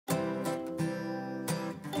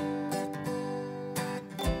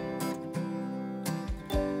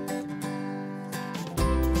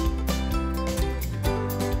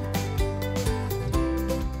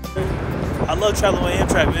I love traveling with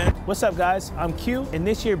Amtrak, man. What's up, guys? I'm Q, and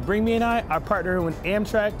this year, Bring Me and I are partnering with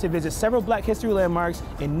Amtrak to visit several Black history landmarks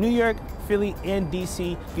in New York, Philly, and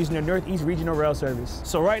DC using their Northeast Regional Rail Service.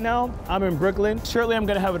 So right now, I'm in Brooklyn. Shortly, I'm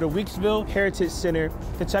gonna head to Weeksville Heritage Center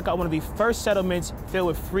to check out one of the first settlements filled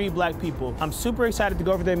with free Black people. I'm super excited to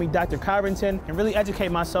go over there and meet Dr. Covington and really educate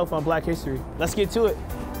myself on Black history. Let's get to it.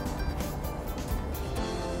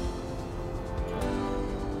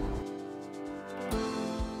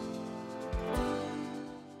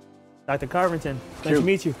 Dr. Covington, nice to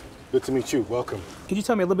meet you. Good to meet you. Welcome. Could you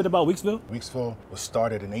tell me a little bit about Weeksville? Weeksville was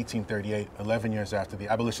started in 1838, 11 years after the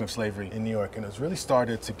abolition of slavery in New York, and it was really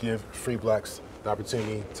started to give free Blacks the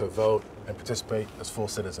opportunity to vote and participate as full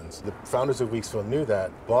citizens. The founders of Weeksville knew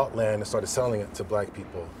that, bought land, and started selling it to Black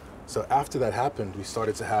people. So after that happened, we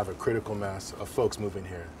started to have a critical mass of folks moving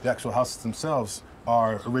here. The actual houses themselves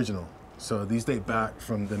are original. So these date back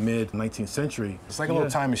from the mid-19th century. It's like a little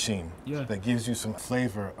time machine that gives you some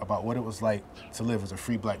flavor about what it was like to live as a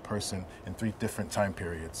free Black person in 3 different time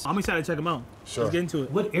periods. I'm excited to check them out. Sure. Let's get into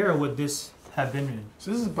it. What era would this have been in?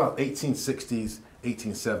 So this is about 1860s,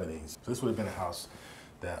 1870s. So this would have been a house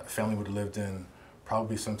that a family would have lived in,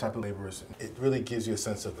 probably some type of laborers. It really gives you a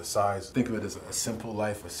sense of the size. Think of it as a simple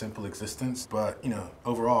life, a simple existence. But, you know,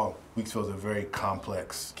 overall, Weeksville is a very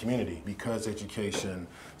complex community because education,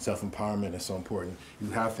 self-empowerment is so important. You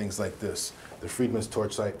have things like this, the Freedmen's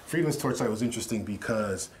Torchlight. Freedmen's Torchlight was interesting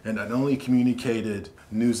because it not only communicated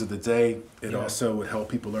news of the day, it also would help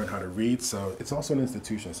people learn how to read. So it's also an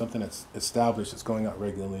institution, something that's established, it's going out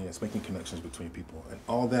regularly, it's making connections between people. And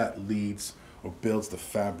all that leads or builds the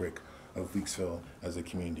fabric of Weeksville as a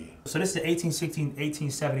community. So this is the 1860s,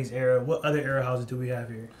 1870s era. What other era houses do we have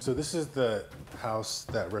here? So this is the house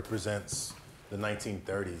that represents the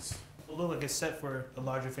 1930s. It looks like it's set for a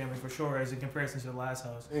larger family for sure, as in comparison to the last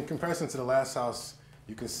house. In comparison to the last house,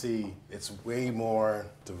 you can see it's way more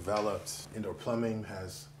developed. Indoor plumbing,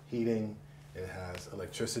 has heating, it has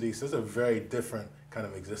electricity. So it's a very different kind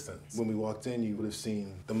of existence. When we walked in, you would have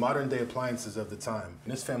seen the modern day appliances of the time.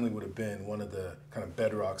 And this family would have been one of the kind of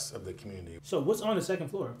bedrocks of the community. So what's on the second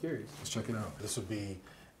floor? I'm curious. Let's check it out. This would be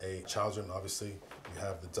a child's room, obviously. You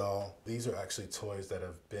have the doll. These are actually toys that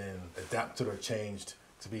have been adapted or changed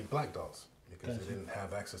to be Black dolls because they didn't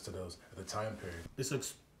have access to those at the time period. This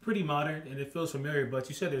looks pretty modern and it feels familiar, but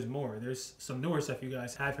you said there's more. There's some newer stuff you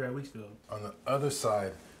guys have here at Weeksville. On the other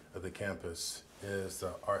side of the campus is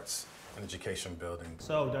the Arts and Education building.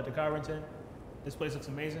 So, Dr. Covington, this place looks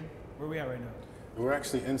amazing. Where are we at right now? We're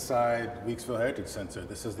actually inside Weeksville Heritage Center.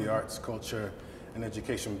 This is the Arts, Culture, and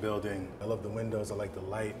Education building. I love the windows, I like the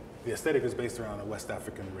light. The aesthetic is based around a West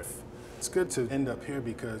African riff. It's good to end up here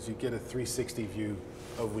because you get a 360 view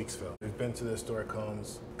of Weeksville. We've been to the historic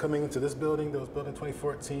homes. Coming into this building that was built in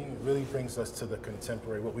 2014 really brings us to the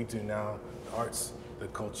contemporary, what we do now, the arts, the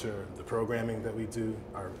culture, the programming that we do,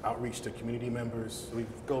 our outreach to community members. We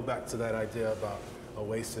go back to that idea about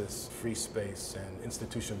oasis, free space, and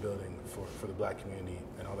institution building for the Black community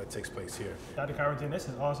and all that takes place here. Dr. Covington, this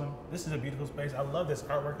is awesome. This is a beautiful space. I love this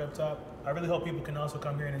artwork up top. I really hope people can also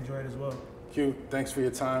come here and enjoy it as well. Q, thanks for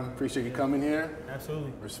your time. Appreciate you coming here.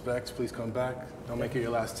 Absolutely. Respect, please come back. Don't make it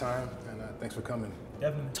your last time, and thanks for coming.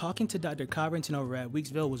 Definitely. Talking to Dr. Covington over at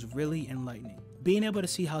Weeksville was really enlightening. Being able to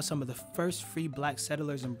see how some of the first free Black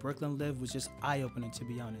settlers in Brooklyn lived was just eye-opening, to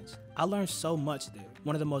be honest. I learned so much there.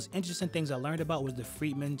 One of the most interesting things I learned about was the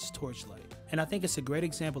Freedmen's Torchlight. And I think it's a great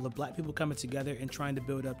example of Black people coming together and trying to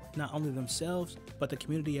build up not only themselves, but the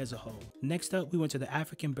community as a whole. Next up, we went to the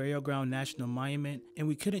African Burial Ground National Monument, and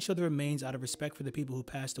we couldn't show the remains out of respect for the people who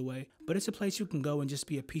passed away, but it's a place you can go and just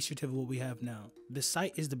be appreciative of what we have now. The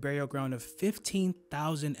site is the burial ground of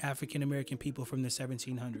 15,000 African American people from the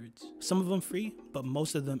 1700s. Some of them free, but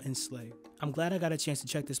most of them enslaved. I'm glad I got a chance to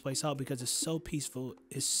check this place out because it's so peaceful,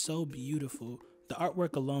 it's so beautiful. The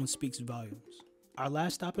artwork alone speaks volumes. Our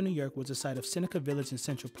last stop in New York was the site of Seneca Village in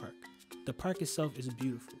Central Park. The park itself is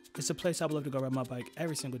beautiful. It's a place I would love to go ride my bike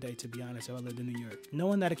every single day, to be honest, if I lived in New York.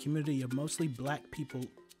 Knowing that a community of mostly Black people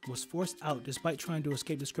was forced out despite trying to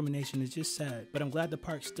escape discrimination is just sad, but I'm glad the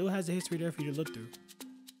park still has a history there for you to look through.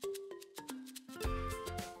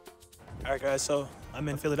 All right, guys, so I'm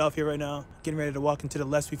in Philadelphia right now, getting ready to walk into the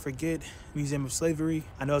Lest We Forget Museum of Slavery.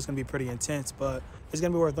 I know it's gonna be pretty intense, but it's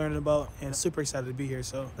gonna be worth learning about, and I'm super excited to be here,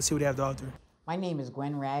 so let's see what they have to offer. My name is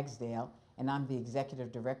Gwen Ragsdale, and I'm the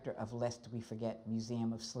Executive Director of Lest We Forget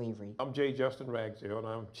Museum of Slavery. I'm J. Justin Ragsdale, and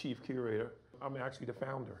I'm Chief Curator. I'm actually the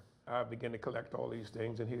founder. I began to collect all these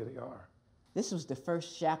things, and here they are. This was the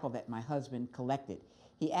first shackle that my husband collected.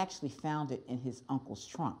 He actually found it in his uncle's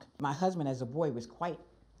trunk. My husband, as a boy, was quite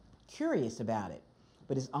curious about it,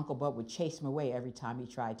 but his Uncle Bub would chase him away every time he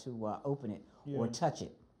tried to open it or touch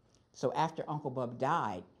it. So after Uncle Bub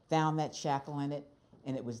died, found that shackle in it,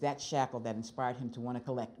 and it was that shackle that inspired him to want to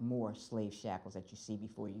collect more slave shackles that you see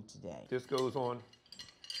before you today. This goes on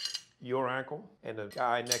your ankle and the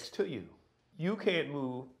guy next to you. You can't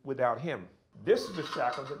move without him. This is the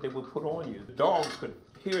shackle that they would put on you. The dogs could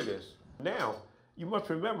hear this. Now, you must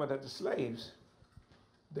remember that the slaves,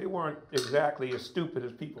 they weren't exactly as stupid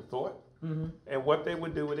as people thought. And what they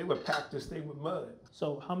would do is they would pack this thing with mud.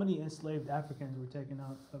 So how many enslaved Africans were taken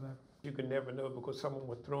out of Africa? You can never know because some of them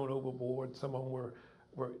were thrown overboard, some of them were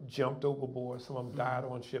jumped overboard, some of them died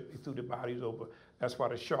on ship, they threw their bodies over. That's why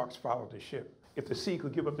the sharks followed the ship. If the sea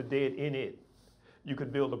could give up the dead in it, you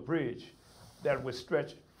could build a bridge that would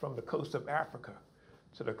stretch from the coast of Africa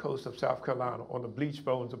to the coast of South Carolina on the bleached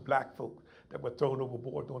bones of black folk that were thrown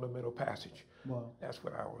overboard during the Middle Passage. Wow. That's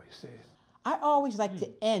what I always said. I always like to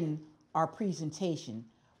end our presentation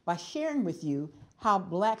by sharing with you how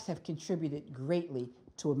blacks have contributed greatly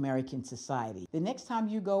to American society. The next time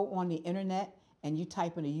you go on the internet and you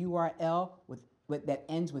type in a URL that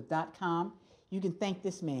ends with .com, you can thank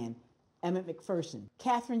this man, Emmett McPherson.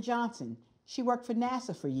 Katherine Johnson, she worked for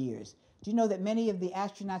NASA for years. Do you know that many of the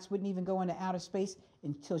astronauts wouldn't even go into outer space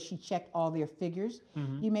until she checked all their figures?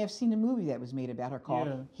 You may have seen a movie that was made about her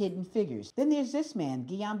called Hidden Figures. Then there's this man,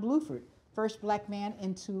 Guion Bluford, first black man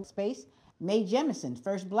into space. Mae Jemison,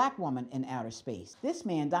 first black woman in outer space. This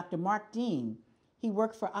man, Dr. Mark Dean, he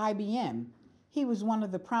worked for IBM. He was one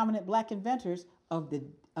of the prominent black inventors of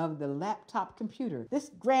the laptop computer. This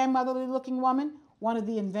grandmotherly looking woman, one of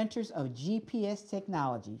the inventors of GPS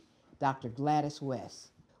technology, Dr. Gladys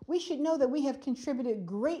West. We should know that we have contributed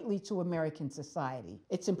greatly to American society.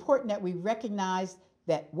 It's important that we recognize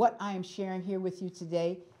that what I am sharing here with you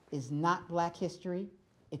today is not black history,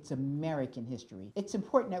 it's American history. It's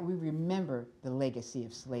important that we remember the legacy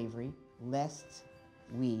of slavery, lest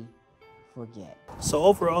we forget. So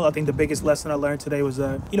overall, I think the biggest lesson I learned today was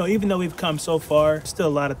that, even though we've come so far, still a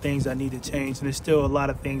lot of things that need to change, and there's still a lot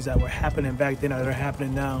of things that were happening back then that are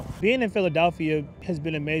happening now. Being in Philadelphia has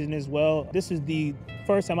been amazing as well. This is the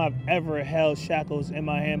first time I've ever held shackles in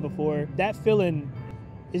my hand before. That feeling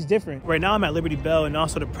is different. Right now I'm at Liberty Bell and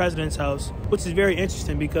also the President's House, which is very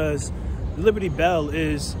interesting because Liberty Bell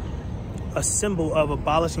is a symbol of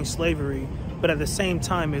abolishing slavery, but at the same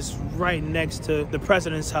time, it's right next to the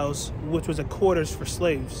President's House, which was a quarters for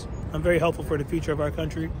slaves. I'm very hopeful for the future of our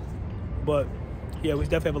country, but yeah, we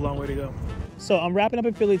definitely have a long way to go. So I'm wrapping up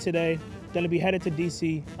in Philly today, gonna be headed to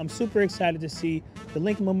DC. I'm super excited to see the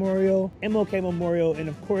Lincoln Memorial, MLK Memorial, and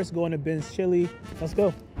of course going to Ben's Chili. Let's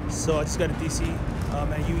go. So I just got to DC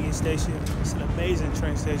at Union Station. It's an amazing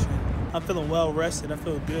train station. I'm feeling well rested, I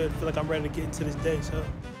feel good. I feel like I'm ready to get into this day, so.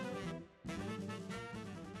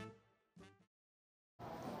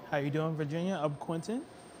 How you doing, Virginia? I'm Quentin.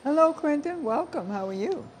 Hello, Quentin. Welcome. How are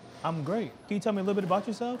you? I'm great. Can you tell me a little bit about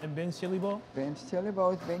yourself and Ben's Chili Bowl? Ben's Chili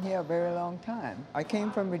Bowl has been here a very long time. I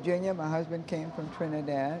came from Virginia. My husband came from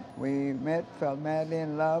Trinidad. We met, fell madly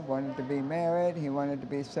in love, wanted to be married. He wanted to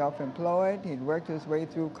be self-employed. He'd worked his way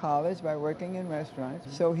through college by working in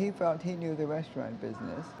restaurants. So he felt he knew the restaurant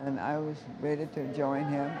business. And I was ready to join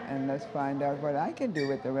him and let's find out what I can do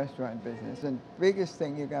with the restaurant business. The biggest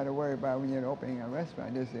thing you got to worry about when you're opening a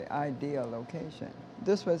restaurant is the ideal location.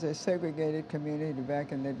 This was a segregated community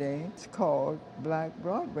back in the day. It's called Black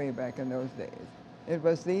Broadway back in those days. It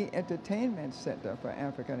was the entertainment center for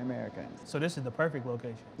African Americans. So this is the perfect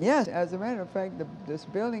location. Yes, as a matter of fact, this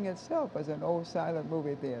building itself was an old silent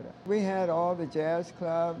movie theater. We had all the jazz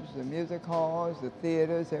clubs, the music halls, the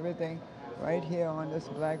theaters, everything right here on this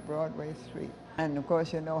Black Broadway street. And of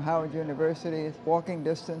course, you know, Howard University is walking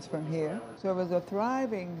distance from here. So it was a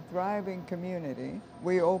thriving, thriving community.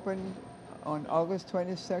 We opened on August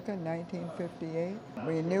 22nd, 1958.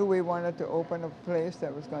 We knew we wanted to open a place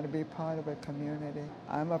that was going to be part of a community.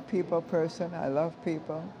 I'm a people person. I love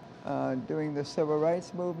people. During the Civil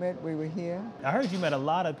Rights Movement, we were here. I heard you met a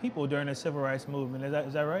lot of people during the Civil Rights Movement.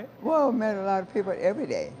 Is that right? Well, met a lot of people every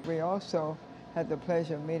day. We also had the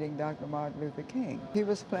pleasure of meeting Dr. Martin Luther King. He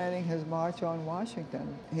was planning his march on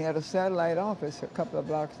Washington. He had a satellite office a couple of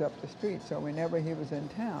blocks up the street, so whenever he was in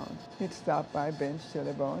town, he'd stop by Ben's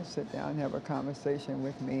Chili Bowl and sit down and have a conversation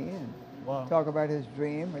with me and talk about his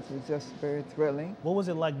dream, which was just very thrilling. What was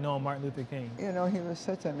it like knowing Martin Luther King? You know, he was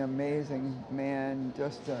such an amazing man,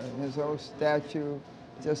 just his old statue,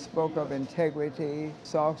 just spoke of integrity,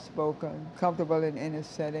 soft-spoken, comfortable in any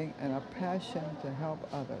setting, and a passion to help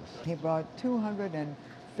others. He brought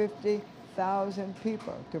 250 100,000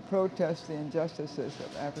 people to protest the injustices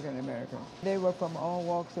of African Americans. They were from all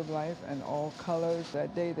walks of life and all colors.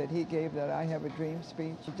 That day that he gave that I Have a Dream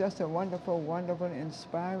speech, just a wonderful, wonderful,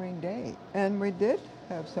 inspiring day. And we did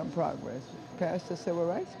have some progress. We passed the Civil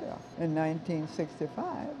Rights Bill. In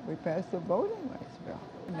 1965, we passed the Voting Rights Bill.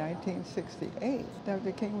 In 1968,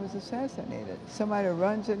 Dr. King was assassinated. Somebody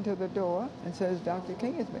runs into the door and says, Dr.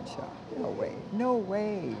 King has been shot. No way, no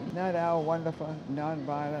way. Not our wonderful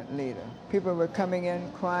nonviolent leader. People were coming in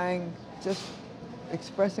crying, just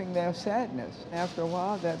expressing their sadness. After a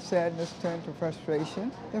while, that sadness turned to frustration.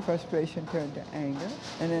 The frustration turned to anger.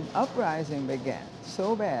 And an uprising began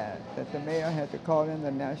so bad that the mayor had to call in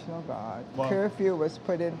the National Guard. Wow. Curfew was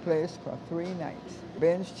put in place for 3 nights.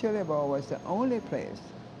 Ben's Chili Bowl was the only place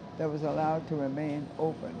that was allowed to remain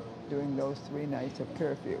open during those 3 nights of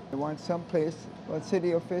curfew. There weren't some place where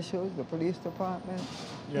city officials, the police department,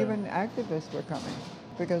 even activists were coming,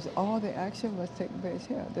 because all the action was taking place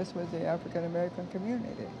here. This was the African American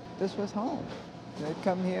community. This was home. They'd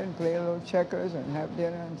come here and play a little checkers and have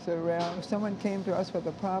dinner and sit around. If someone came to us with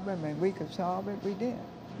a problem and we could solve it, we did.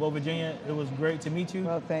 Well, Virginia, it was great to meet you.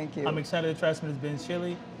 Well, thank you. I'm excited to try some of this Ben's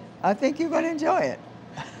chili. I think you're going to enjoy it.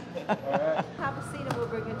 All right. Have a seat and we'll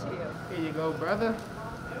bring it to you. Here you go, brother.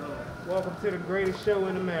 Welcome to the greatest show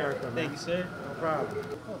in America, man. Thank you, sir. No problem.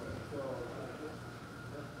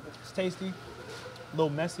 It's tasty, a little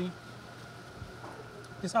messy.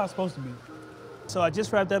 It's how it's supposed to be. So I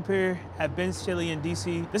just wrapped up here at Ben's Chili in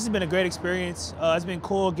DC. This has been a great experience. It's been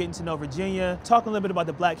cool getting to know Virginia, talking a little bit about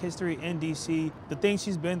the Black history in DC, the things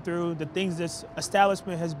she's been through, the things this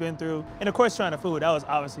establishment has been through, and of course trying the food. That was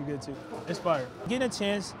obviously good too. Inspired. Getting a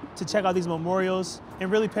chance to check out these memorials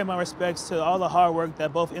and really pay my respects to all the hard work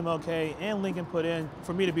that both MLK and Lincoln put in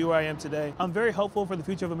for me to be where I am today. I'm very hopeful for the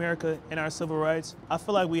future of America and our civil rights. I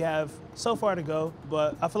feel like we have so far to go,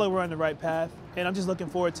 but I feel like we're on the right path. And I'm just looking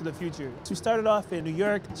forward to the future. So we started off in New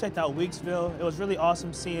York, checked out Weeksville. It was really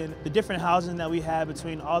awesome seeing the different housing that we have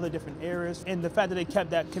between all the different areas. And the fact that they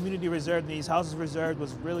kept that community reserved and these houses reserved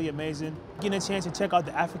was really amazing. Getting a chance to check out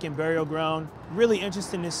the African burial ground, really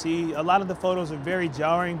interesting to see. A lot of the photos are very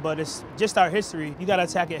jarring, but it's just our history. You gotta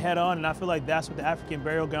attack it head on, and I feel like that's what the African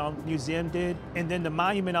Burial Ground Museum did. And then the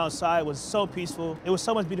monument outside was so peaceful. It was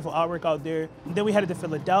so much beautiful artwork out there. And then we headed to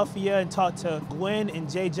Philadelphia and talked to Gwen and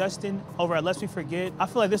Jay Justin over at Lest We Forget. I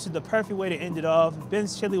feel like this is the perfect way to end it off.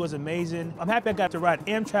 Ben's Chili was amazing. I'm happy I got to ride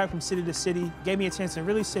Amtrak from city to city. Gave me a chance to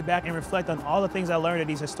really sit back and reflect on all the things I learned at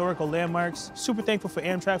these historical landmarks. Super thankful for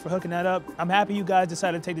Amtrak for hooking that up. I'm happy you guys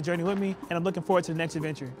decided to take the journey with me, and I'm looking forward to the next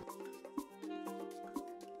adventure.